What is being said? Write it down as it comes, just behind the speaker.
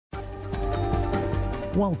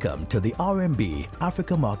Welcome to the RMB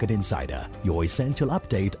Africa Market Insider, your essential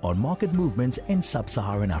update on market movements in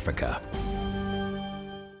sub-Saharan Africa.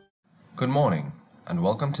 Good morning and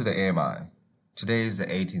welcome to the AMI. Today is the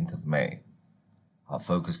 18th of May. Our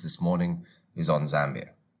focus this morning is on Zambia.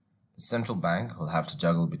 The central bank will have to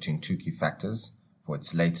juggle between two key factors for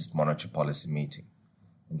its latest monetary policy meeting.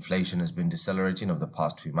 Inflation has been decelerating over the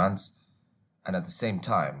past few months, and at the same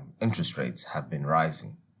time, interest rates have been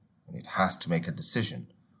rising. And it has to make a decision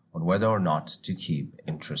on whether or not to keep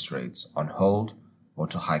interest rates on hold or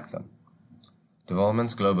to hike them.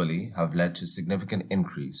 Developments globally have led to a significant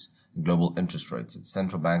increase in global interest rates as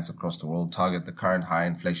central banks across the world target the current high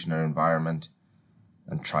inflationary environment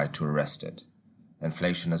and try to arrest it.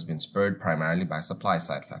 Inflation has been spurred primarily by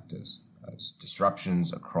supply-side factors, as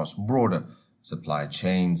disruptions across broader supply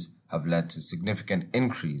chains have led to significant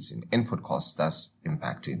increase in input costs, thus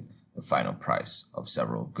impacting the final price of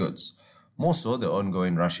several goods. More so, the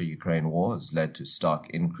ongoing Russia-Ukraine war has led to stark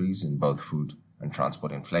increase in both food and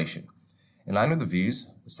transport inflation. In line with the views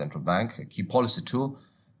of the central bank, a key policy tool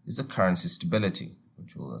is the currency stability,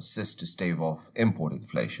 which will assist to stave off import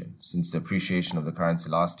inflation. Since the appreciation of the currency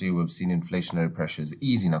last year, we've seen inflationary pressures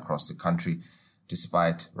easing across the country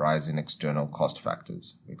despite rising external cost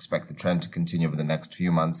factors. We expect the trend to continue over the next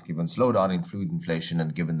few months given slowdown in food inflation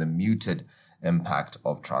and given the muted impact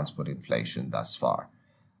of transport inflation thus far.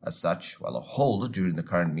 As such, while a hold during the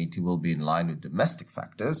current meeting will be in line with domestic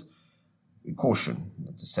factors, we caution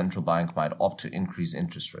that the central bank might opt to increase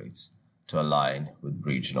interest rates to align with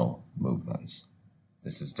regional movements.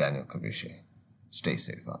 This is Daniel Kavishe. Stay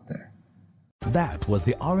safe out there. That was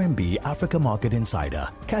the RMB Africa Market Insider.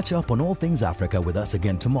 Catch up on all things Africa with us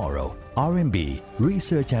again tomorrow. RMB,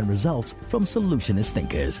 research and results from solutionist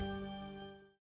thinkers.